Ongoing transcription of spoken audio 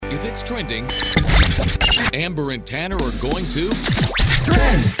If it's trending, Amber and Tanner are going to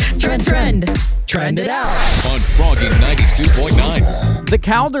Trend it out. on Froggy 92.9. The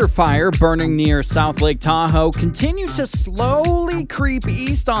Calder fire burning near South Lake Tahoe continued to slowly creep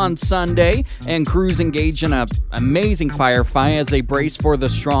east on Sunday, and crews engaged in an amazing firefight as they brace for the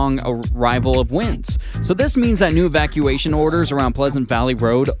strong arrival of winds. So this means that new evacuation orders around Pleasant Valley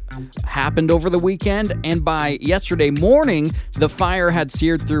Road happened over the weekend, and by yesterday morning, the fire had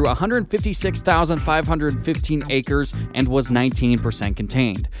seared through 156,515 acres and was 19%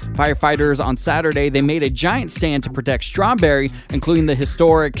 contained. Firefighters on Saturday, they made a giant stand to protect Strawberry, including the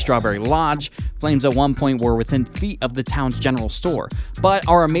historic Strawberry Lodge. Flames at one point were within feet of the town's general store. But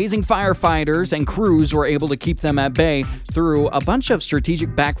our amazing firefighters and crews were able to keep them at bay through a bunch of strategic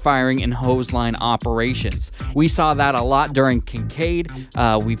backfiring and hose line operations. We saw that a lot during Kincaid.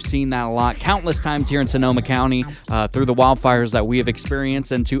 We've seen that a lot countless times here in Sonoma County through the wildfires that we have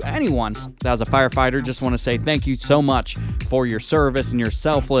experienced. And to anyone that is a firefighter, just want to say thank you so much for your service and your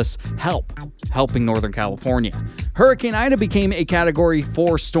selfless helping Northern California. Hurricane Ida became a Category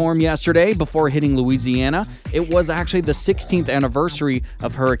 4 storm yesterday before hitting Louisiana. It was actually the 16th anniversary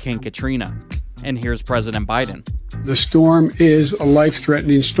of Hurricane Katrina. And here's President Biden. The storm is a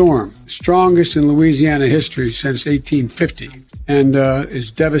life-threatening storm, strongest in Louisiana history since 1850, and its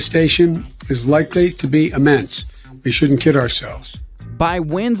devastation is likely to be immense. We shouldn't kid ourselves. By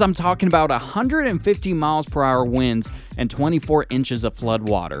winds, I'm talking about 150 miles per hour winds and 24 inches of flood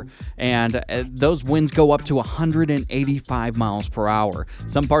water. And those winds go up to 185 miles per hour.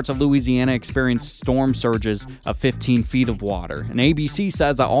 Some parts of Louisiana experienced storm surges of 15 feet of water. And ABC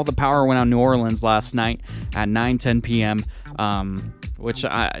says that all the power went out in New Orleans last night at 9:10 p.m., which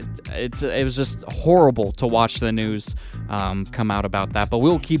it was just horrible to watch the news come out about that. But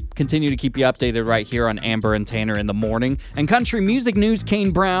we'll continue to keep you updated right here on Amber and Tanner in the morning. And country music news,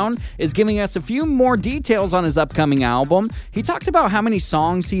 Kane Brown is giving us a few more details on his upcoming album. He talked about how many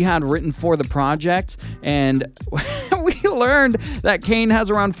songs he had written for the project, and we learned that Kane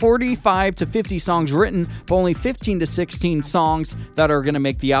has around 45 to 50 songs written, but only 15 to 16 songs that are going to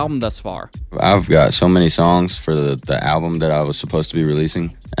make the album thus far. I've got so many songs for the album that I was supposed to be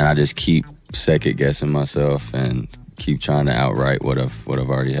releasing, and I just keep second guessing myself and keep trying to outright what I've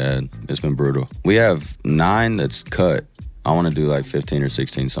already had. It's been brutal. We have 9 that's cut. I want to do like 15 or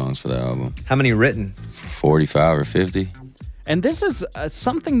 16 songs for the album. How many written? 45 or 50. And this is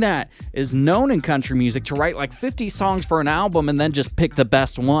something that is known in country music, to write like 50 songs for an album and then just pick the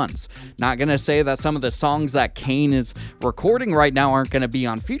best ones. Not going to say that some of the songs that Kane is recording right now aren't going to be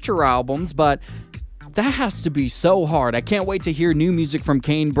on future albums, but that has to be so hard. I can't wait to hear new music from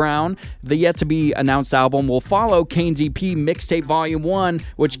Kane Brown. The yet-to-be-announced album will follow Kane's EP Mixtape Volume 1,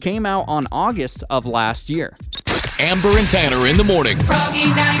 which came out on August of last year. Amber and Tanner in the morning. Froggy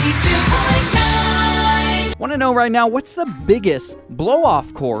 92.9. Want to know right now, what's the biggest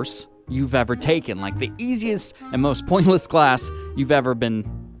blow-off course you've ever taken? Like the easiest and most pointless class you've ever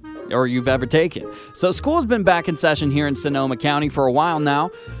taken. So school's been back in session here in Sonoma County for a while now.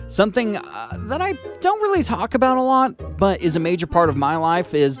 Something that I don't really talk about a lot, but is a major part of my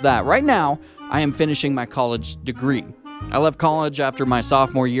life, is that right now I am finishing my college degree. I left college after my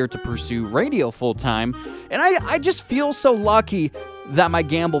sophomore year to pursue radio full-time, and I just feel so lucky that my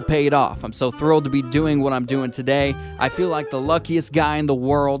gamble paid off. I'm so thrilled to be doing what I'm doing today. I feel like the luckiest guy in the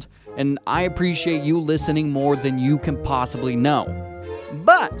world, and I appreciate you listening more than you can possibly know.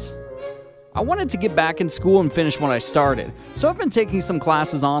 But I wanted to get back in school and finish what I started, so I've been taking some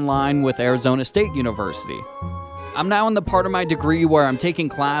classes online with Arizona State University. I'm now in the part of my degree where I'm taking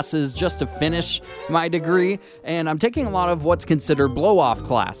classes just to finish my degree, and I'm taking a lot of what's considered blow-off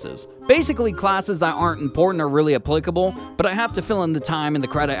classes. Basically classes that aren't important or really applicable, but I have to fill in the time and the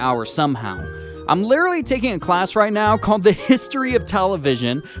credit hours somehow. I'm literally taking a class right now called The History of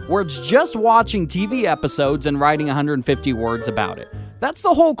Television, where it's just watching TV episodes and writing 150 words about it. That's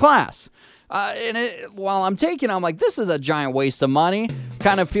the whole class. While I'm taking it, I'm like, this is a giant waste of money.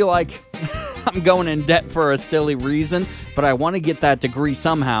 Kind of feel like I'm going in debt for a silly reason, but I want to get that degree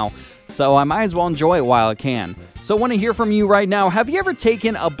somehow, so I might as well enjoy it while I can. So I want to hear from you right now. Have you ever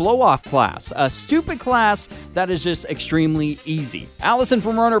taken a blow-off class? A stupid class that is just extremely easy? Allison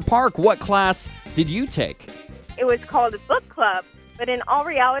from Runner Park, what class did you take? It was called a book club, but in all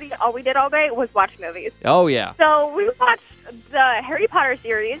reality, all we did all day was watch movies. Oh, yeah. So we watched the Harry Potter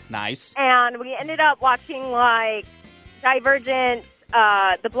series. Nice. And we ended up watching, like, Divergent,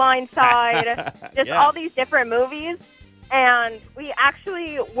 The Blind Side, just all these different movies. And we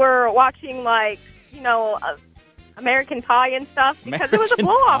actually were watching, like, American Pie and stuff because it was a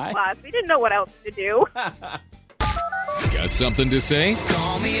blow-off class. We didn't know what else to do. Got something to say?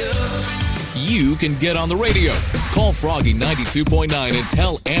 Call me up. You can get on the radio. Call Froggy 92.9 and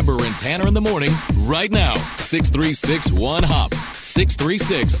tell Amber and Tanner in the morning right now. 636-1HOP.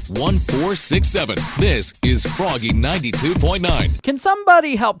 636-1467. This is Froggy 92.9. Can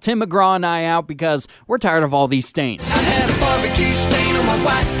somebody help Tim McGraw and I out because we're tired of all these stains? I had a barbecue stain on my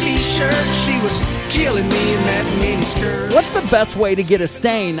white t-shirt. She was killing me in that mini skirt. What's the best way to get a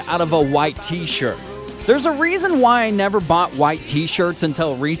stain out of a white t-shirt? There's a reason why I never bought white t-shirts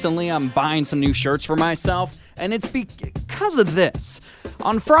until recently. I'm buying some new shirts for myself, and it's because of this.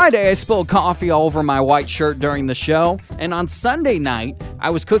 On Friday, I spilled coffee all over my white shirt during the show, and on Sunday night, I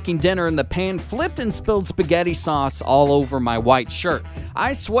was cooking dinner and the pan flipped and spilled spaghetti sauce all over my white shirt.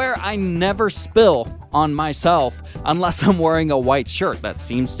 I swear I never spill on myself unless I'm wearing a white shirt. That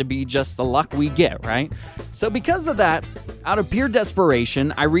seems to be just the luck we get, right? So because of that, out of pure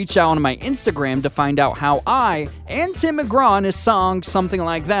desperation, I reached out on my Instagram to find out how I and Tim McGraw in his song, Something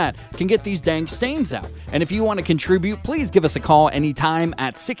Like That, can get these dang stains out. And if you want to contribute, please give us a call anytime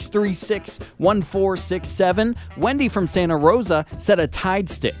at 636-1467. Wendy from Santa Rosa said a Tide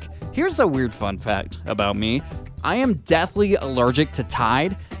stick. Here's a weird fun fact about me. I am deathly allergic to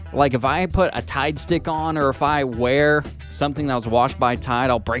Tide. Like if I put a Tide stick on or if I wear something that was washed by Tide,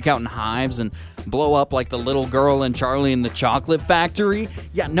 I'll break out in hives and blow up like the little girl in Charlie and the Chocolate Factory.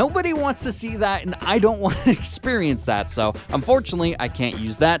 Yeah, nobody wants to see that and I don't want to experience that. So unfortunately, I can't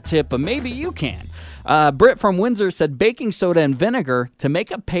use that tip, but maybe you can. Britt from Windsor said baking soda and vinegar to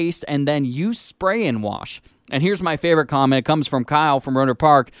make a paste and then use spray and wash. And here's my favorite comment. It comes from Kyle from Roner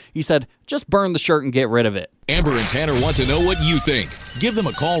Park. He said, just burn the shirt and get rid of it. Amber and Tanner want to know what you think. Give them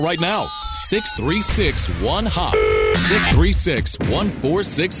a call right now. 636-1HOP.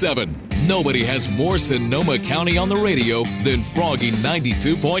 636-1467. Nobody has more Sonoma County on the radio than Froggy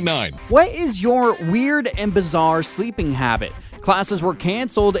 92.9. What is your weird and bizarre sleeping habit? Classes were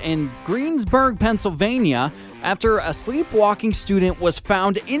canceled in Greensburg, Pennsylvania, after a sleepwalking student was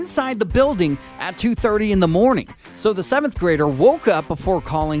found inside the building at 2:30 in the morning. So the 7th grader woke up before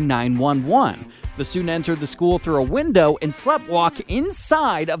calling 911. The student entered the school through a window and sleptwalked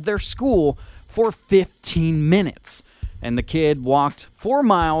inside of their school for 15 minutes. And the kid walked 4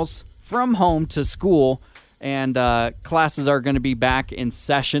 miles from home to school. And classes are going to be back in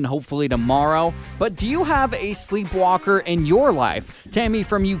session hopefully tomorrow. But do you have a sleepwalker in your life? Tammy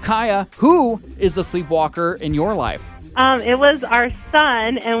from Ukiah, who is a sleepwalker in your life? It was our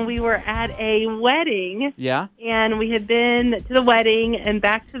son, and we were at a wedding. Yeah? And we had been to the wedding and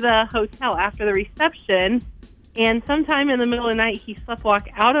back to the hotel after the reception. And sometime in the middle of the night, he sleptwalked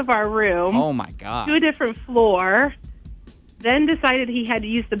out of our room. Oh, my God. To a different floor. Then decided he had to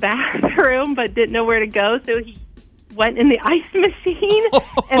use the bathroom, but didn't know where to go, so he went in the ice machine,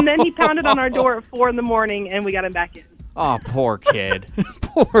 and then he pounded on our door at 4 in the morning, and we got him back in. Oh, poor kid.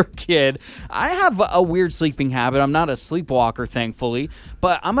 Poor kid. I have a weird sleeping habit. I'm not a sleepwalker, thankfully,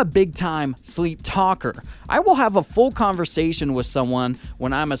 but I'm a big-time sleep talker. I will have a full conversation with someone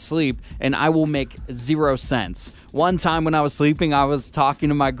when I'm asleep, and I will make 0 sense. One time when I was sleeping, I was talking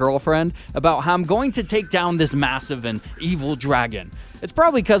to my girlfriend about how I'm going to take down this massive and evil dragon. It's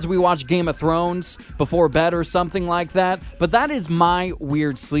probably because we watch Game of Thrones before bed or something like that, but that is my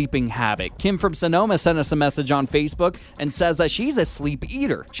weird sleeping habit. Kim from Sonoma sent us a message on Facebook and says that she's a sleep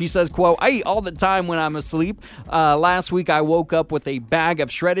eater. She says, quote, I eat all the time when I'm asleep. Last week I woke up with a bag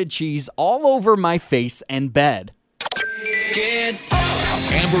of shredded cheese all over my face and bed.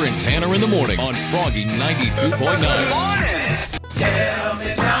 Amber and Tanner in the morning on Froggy 92.9. Tell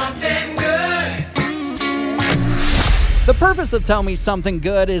me something good. The purpose of Tell Me Something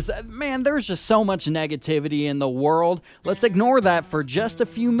Good is, man, there's just so much negativity in the world. Let's ignore that for just a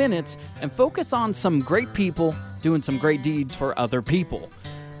few minutes and focus on some great people doing some great deeds for other people.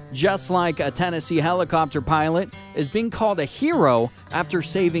 Just like a Tennessee helicopter pilot is being called a hero after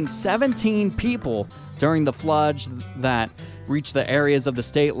saving 17 people during the floods that reached the areas of the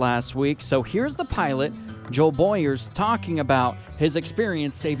state last week. So here's the pilot, Joel Boyers, talking about his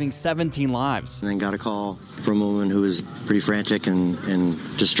experience saving 17 lives. And then got a call from a woman who was pretty frantic and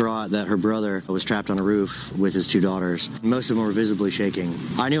distraught that her brother was trapped on a roof with his 2 daughters. Most of them were visibly shaking.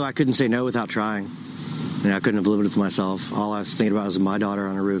 I knew I couldn't say no without trying. I couldn't have lived with myself. All I was thinking about was my daughter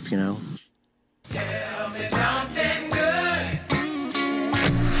on a roof, you know. Tell me something good.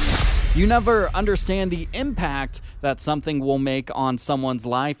 You never understand the impact that something will make on someone's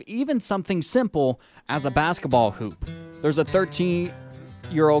life, even something simple as a basketball hoop. There's a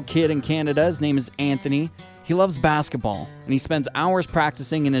 13-year-old kid in Canada. His name is Anthony. He loves basketball, and he spends hours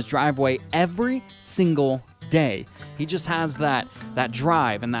practicing in his driveway every single day. He just has that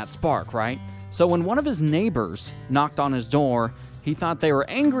drive and that spark, right? So when one of his neighbors knocked on his door, he thought they were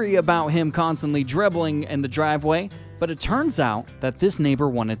angry about him constantly dribbling in the driveway, but it turns out that this neighbor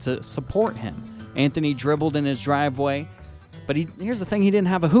wanted to support him. Anthony dribbled in his driveway, but here's the thing, he didn't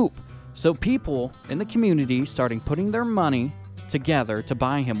have a hoop. So people in the community started putting their money together to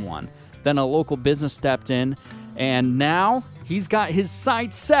buy him one. Then a local business stepped in, and now he's got his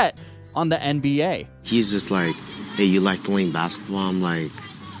sights set on the NBA. He's just like, hey, you like playing basketball? I'm like,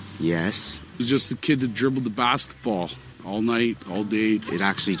 yes. He's just the kid that dribbled the basketball all night, all day. It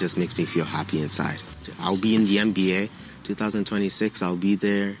actually just makes me feel happy inside. I'll be in the NBA 2026. I'll be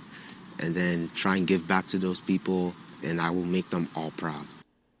there and then try and give back to those people, and I will make them all proud.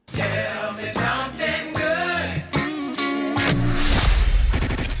 Tell me something good.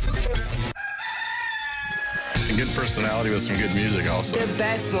 And good personality with some good music also. The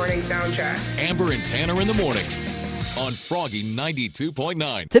best morning soundtrack. Amber and Tanner in the morning on Froggy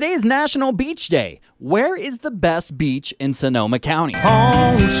 92.9. Today is National Beach Day. Where is the best beach in Sonoma County?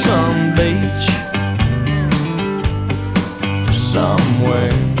 On some beach somewhere.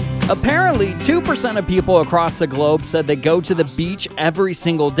 Apparently, 2% of people across the globe said they go to the beach every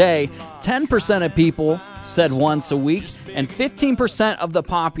single day. 10% of people said once a week, and 15% of the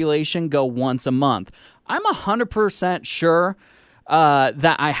population go once a month. I'm 100% sure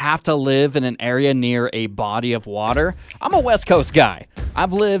that I have to live in an area near a body of water. I'm a West Coast guy.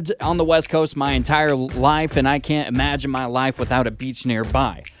 I've lived on the West Coast my entire life, and I can't imagine my life without a beach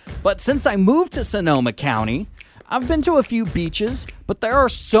nearby. But since I moved to Sonoma County, I've been to a few beaches, but there are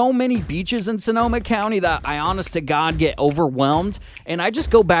so many beaches in Sonoma County that I honest to God get overwhelmed, and I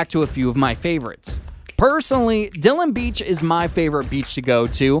just go back to a few of my favorites. Personally, Dillon Beach is my favorite beach to go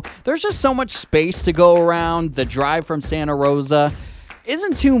to. There's just so much space to go around. The drive from Santa Rosa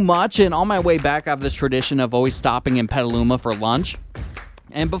isn't too much, and on my way back, I have this tradition of always stopping in Petaluma for lunch.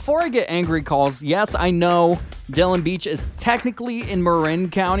 And before I get angry calls, yes, I know Dillon Beach is technically in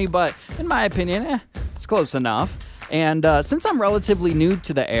Marin County, but in my opinion, it's close enough. And since I'm relatively new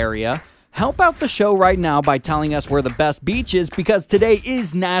to the area, help out the show right now by telling us where the best beach is, because today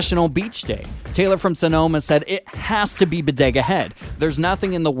is National Beach Day. Taylor from Sonoma said it has to be Bodega Head. There's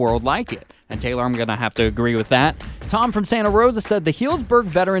nothing in the world like it. And Taylor, I'm going to have to agree with that. Tom from Santa Rosa said the Healdsburg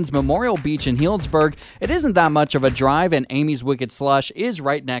Veterans Memorial Beach in Healdsburg, it isn't that much of a drive, and Amy's Wicked Slush is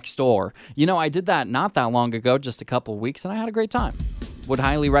right next door. You know, I did that not that long ago, just a couple of weeks, and I had a great time. Would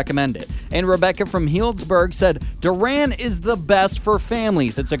highly recommend it. And Rebecca from Healdsburg said Duran is the best for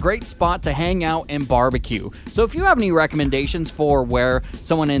families. It's a great spot to hang out and barbecue. So if you have any recommendations for where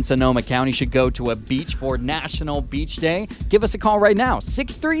someone in Sonoma County should go to a beach for National Beach Day, give us a call right now,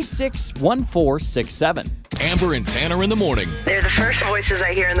 636-1467. Amber and Tanner in the morning They're the first voices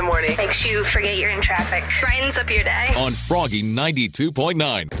I hear in the morning. Makes you forget you're in traffic. Brightens up your day. on Froggy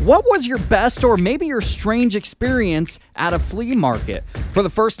 92.9. What was your best or maybe your strange experience at a flea market? For the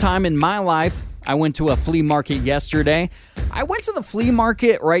first time in my life, I went to a flea market yesterday. I went to the flea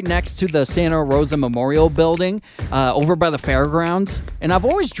market right next to the Santa Rosa Memorial Building over by the fairgrounds. And I've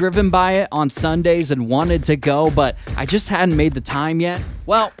always driven by it on Sundays and wanted to go, but I just hadn't made the time yet.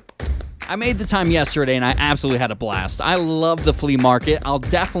 Well, I made the time yesterday and I absolutely had a blast. I love the flea market. I'll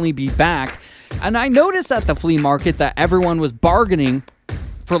definitely be back. And I noticed at the flea market that everyone was bargaining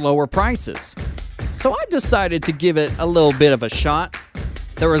for lower prices. So I decided to give it a little bit of a shot.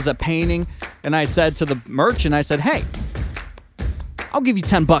 There was a painting, and I said to the merchant, I said, hey, I'll give you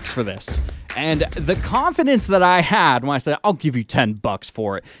 $10 for this. And the confidence that I had when I said, I'll give you $10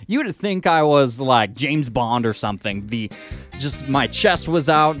 for it, you would think I was like James Bond or something. Just my chest was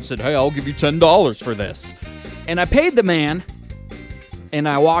out and said, hey, I'll give you $10 for this. And I paid the man, and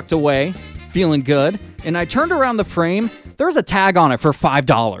I walked away feeling good. And I turned around the frame. There was a tag on it for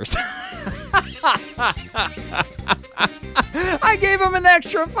 $5. I gave him an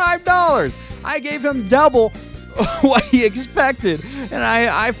extra $5. I gave him double what he expected. And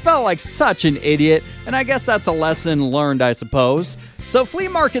I felt like such an idiot. And I guess that's a lesson learned, I suppose. So flea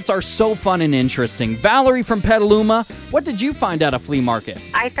markets are so fun and interesting. Valerie from Petaluma, what did you find at a flea market?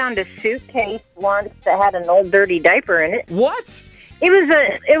 I found a suitcase once that had an old dirty diaper in it. What?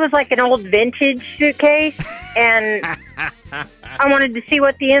 It was like an old vintage suitcase, and I wanted to see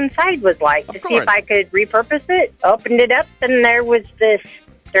what the inside was like to see if I could repurpose it. Opened it up, and there was this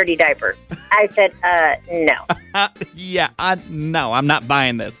dirty diaper. I said, no. No, I'm not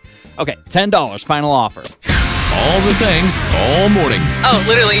buying this. Okay, $10, final offer. All the things, all morning. Oh,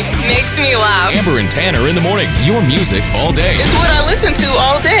 literally makes me laugh. Amber and Tanner in the morning. Your music all day. It's what I listen to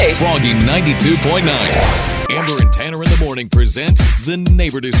all day. Froggy 92.9. Amber and Tanner in the morning present The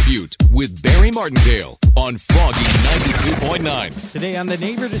Neighbor Dispute with Barry Martindale on Froggy 92.9. Today on The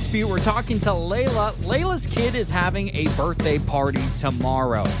Neighbor Dispute, we're talking to Layla. Layla's kid is having a birthday party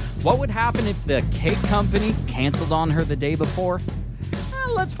tomorrow. What would happen if the cake company canceled on her the day before?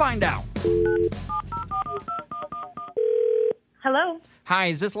 Let's find out. Hello? Hi,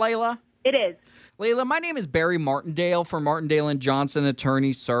 is this Layla? It is. Layla, my name is Barry Martindale for Martindale and Johnson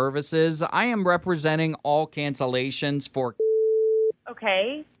Attorney Services. I am representing all cancellations for...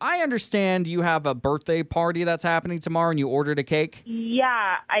 Okay. I understand you have a birthday party that's happening tomorrow and you ordered a cake?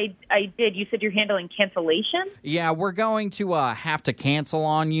 Yeah, I did. You said you're handling cancellation? Yeah, we're going to have to cancel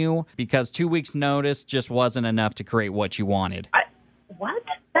on you because 2 weeks' notice just wasn't enough to create what you wanted. What?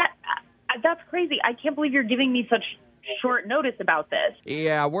 That's crazy. I can't believe you're giving me such short notice about this.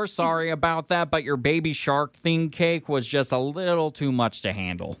 Yeah, we're sorry about that, but your baby shark themed cake was just a little too much to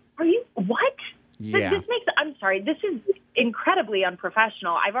handle. Are you... What? Yeah. This makes... I'm sorry. This is incredibly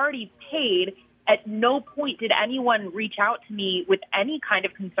unprofessional. I've already paid. At no point did anyone reach out to me with any kind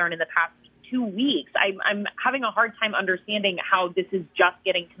of concern in the past 2 weeks. I'm having a hard time understanding how this is just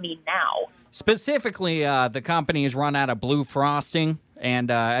getting to me now. Specifically, the company has run out of blue frosting, and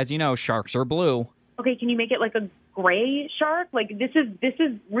as you know, sharks are blue. Okay, can you make it like a gray shark? Like, this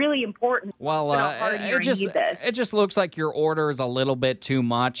is really important. Well, it just looks like your order is a little bit too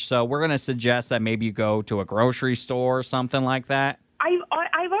much, so we're going to suggest that maybe you go to a grocery store or something like that.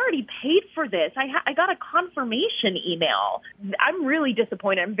 I've already paid for this. I got a confirmation email. I'm really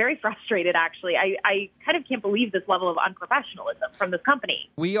disappointed. I'm very frustrated, actually. I kind of can't believe this level of unprofessionalism from this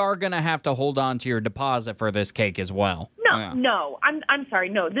company. We are going to have to hold on to your deposit for this cake as well. No, I'm sorry.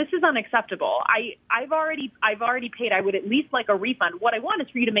 No, this is unacceptable. I've already paid. I would at least like a refund. What I want is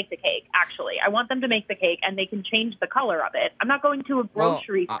for you to make the cake, actually. I want them to make the cake, and they can change the color of it. I'm not going to a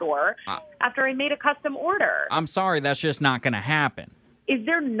grocery store after I made a custom order. I'm sorry, that's just not going to happen. Is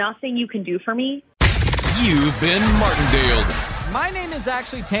there nothing you can do for me? You've been Martindale. My name is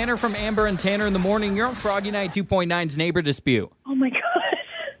actually Tanner from Amber and Tanner in the Morning. You're on Froggy 92.9's Neighbor Dispute. Oh, my God.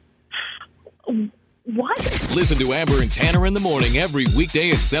 What? Listen to Amber and Tanner in the Morning every weekday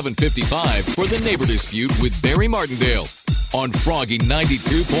at 7:55 for The Neighbor Dispute with Barry Martindale on Froggy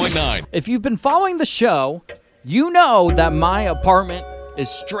 92.9. If you've been following the show, you know that my apartment is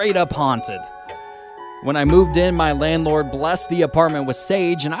straight up haunted. When I moved in, my landlord blessed the apartment with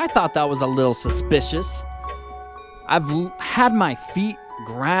sage, and I thought that was a little suspicious. I've had my feet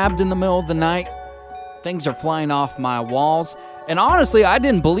grabbed in the middle of the night. Things are flying off my walls. And honestly, I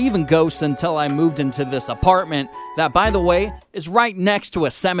didn't believe in ghosts until I moved into this apartment that, by the way, is right next to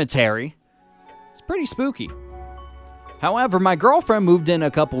a cemetery. It's pretty spooky. However, my girlfriend moved in a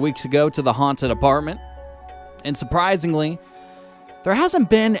couple weeks ago to the haunted apartment. And surprisingly, there hasn't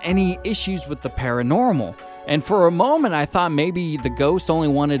been any issues with the paranormal. And for a moment, I thought maybe the ghost only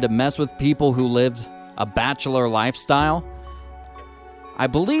wanted to mess with people who lived a bachelor lifestyle. I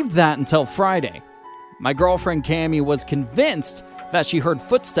believed that until Friday. My girlfriend Cammie was convinced that she heard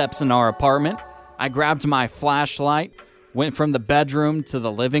footsteps in our apartment. I grabbed my flashlight, went from the bedroom to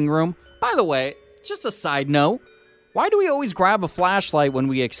the living room. By the way, just a side note, why do we always grab a flashlight when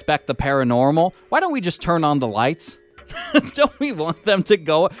we expect the paranormal? Why don't we just turn on the lights? Don't we want them to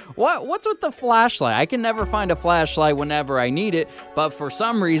go? What's with the flashlight? I can never find a flashlight whenever I need it, but for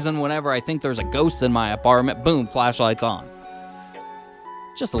some reason, whenever I think there's a ghost in my apartment, boom, flashlight's on.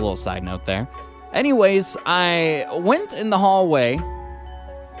 Just a little side note there. Anyways, I went in the hallway,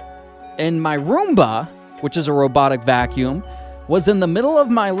 and my Roomba, which is a robotic vacuum, was in the middle of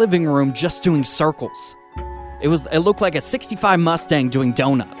my living room just doing circles. It looked like a 65 Mustang doing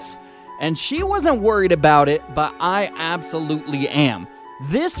donuts. And she wasn't worried about it, but I absolutely am.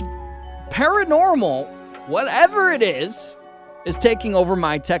 This paranormal, whatever it is taking over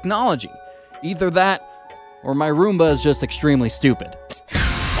my technology. Either that, or my Roomba is just extremely stupid.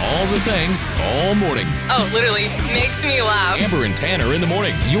 All the things, all morning. Oh, literally makes me laugh. Amber and Tanner in the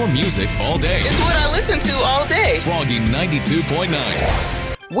Morning. Your music all day. It's what I listen to all day. Froggy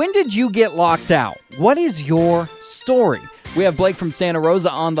 92.9. When did you get locked out? What is your story? We have Blake from Santa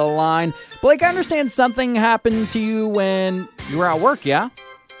Rosa on the line. Blake, I understand something happened to you when you were at work, yeah?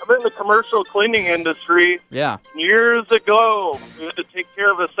 I'm in the commercial cleaning industry. Yeah. Years ago, we had to take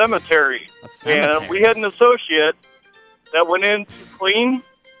care of a cemetery. And we had an associate that went in to clean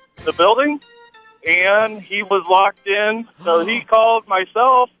the building, and he was locked in. So he called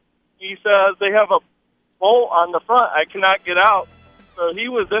myself. He says they have a bolt on the front. I cannot get out. So he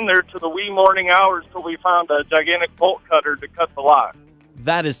was in there to the wee morning hours till we found a gigantic bolt cutter to cut the lock.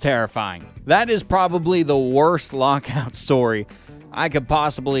 That is terrifying. That is probably the worst lockout story I could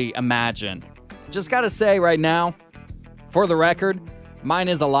possibly imagine. just got to say right now, for the record, mine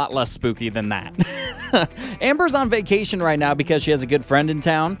is a lot less spooky than that. Amber's on vacation right now because she has a good friend in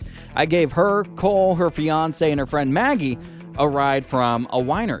town. I gave her, Cole, her fiance, and her friend Maggie a ride from a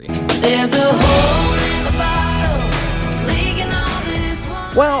winery. There's a hole in the bottle, leaking all this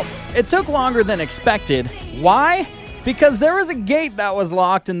water. Well, it took longer than expected. Why? Because there was a gate that was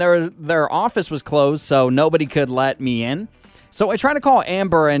locked and their office was closed, so nobody could let me in. So I tried to call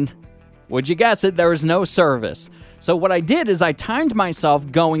Amber and, would you guess it, there was no service. So what I did is I timed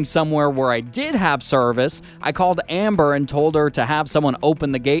myself going somewhere where I did have service. I called Amber and told her to have someone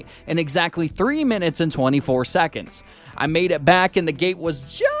open the gate in exactly 3 minutes and 24 seconds. I made it back and the gate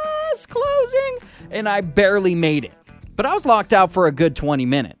was just closing and I barely made it. But I was locked out for a good 20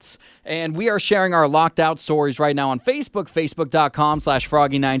 minutes. And we are sharing our locked out stories right now on Facebook,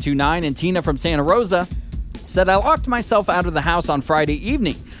 facebook.com/Froggy929. And Tina from Santa Rosa said, I locked myself out of the house on Friday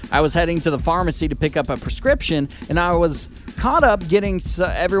evening. I was heading to the pharmacy to pick up a prescription, and I was caught up getting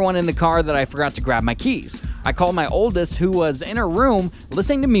everyone in the car that I forgot to grab my keys. I called my oldest, who was in her room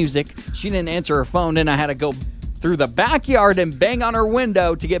listening to music. She didn't answer her phone, and I had to go through the backyard and bang on her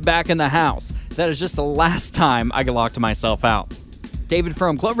window to get back in the house. That is just the last time I locked myself out. David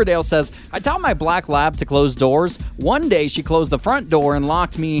from Cloverdale says, I taught my black lab to close doors. One day she closed the front door and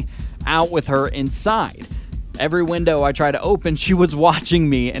locked me out with her inside. Every window I try to open, she was watching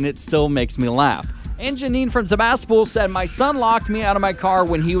me, and it still makes me laugh. And Janine from Sebastopol said, my son locked me out of my car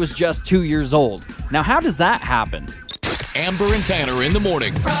when he was just 2 years old. Now, how does that happen? Amber and Tanner in the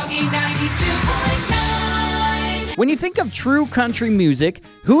morning. Froggy 92.9. When you think of true country music,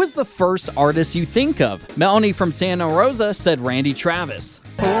 who is the first artist you think of? Melanie from Santa Rosa said Randy Travis.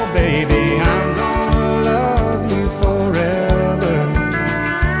 Oh, baby, I'm gonna love you forever.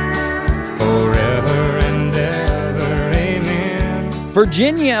 Forever and ever, amen.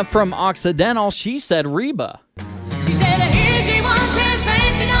 Virginia from Occidental, she said Reba. She said, here's your one chance,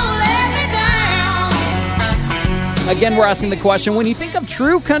 fancy, don't let me down. Again, we're asking the question, when you think of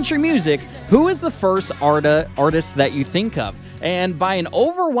true country music, who is the first artist that you think of? And by an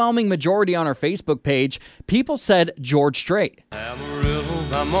overwhelming majority on our Facebook page, people said George Strait. Amarillo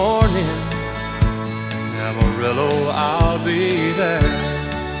by morning, Amarillo, I'll be there.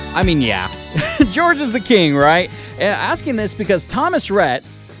 I mean, yeah, George is the king, right? And asking this because Thomas Rhett,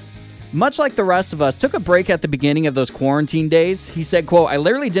 much like the rest of us, took a break at the beginning of those quarantine days. He said, quote, I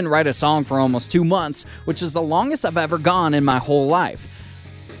literally didn't write a song for almost 2 months, which is the longest I've ever gone in my whole life.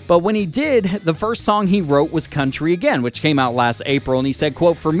 But when he did, the first song he wrote was Country Again, which came out last April. And he said,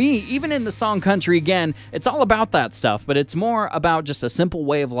 quote, for me, even in the song Country Again, it's all about that stuff, but it's more about just a simple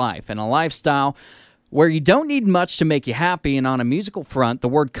way of life and a lifestyle where you don't need much to make you happy. And on a musical front, the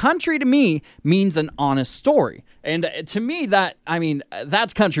word country to me means an honest story. And to me,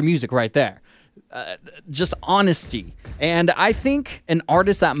 that's country music right there. Just honesty. And I think an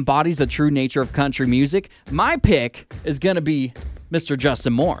artist that embodies the true nature of country music, my pick is going to be Mr.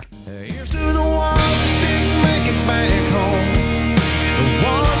 Justin Moore. Here's to the ones who didn't make it back home, the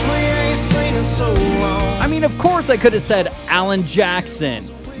ones we ain't seen in so long. I mean, of course I could have said Alan Jackson,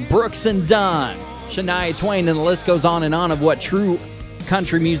 Brooks and Dunn, Shania Twain, and the list goes on and on of what true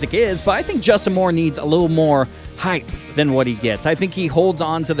country music is, but I think Justin Moore needs a little more hype than what he gets. I think he holds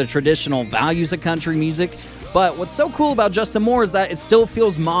on to the traditional values of country music, but what's so cool about Justin Moore is that it still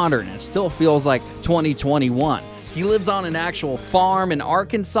feels modern. It still feels like 2021. He lives on an actual farm in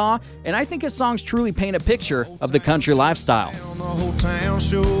Arkansas, and I think his songs truly paint a picture of the country lifestyle. The whole town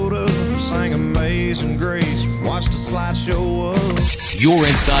showed up, sang Amazing Grace, watched a slideshow of. You're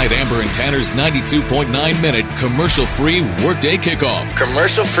inside Amber and Tanner's 92.9-minute commercial-free workday kickoff.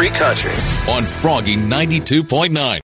 Commercial-free country. On Froggy 92.9.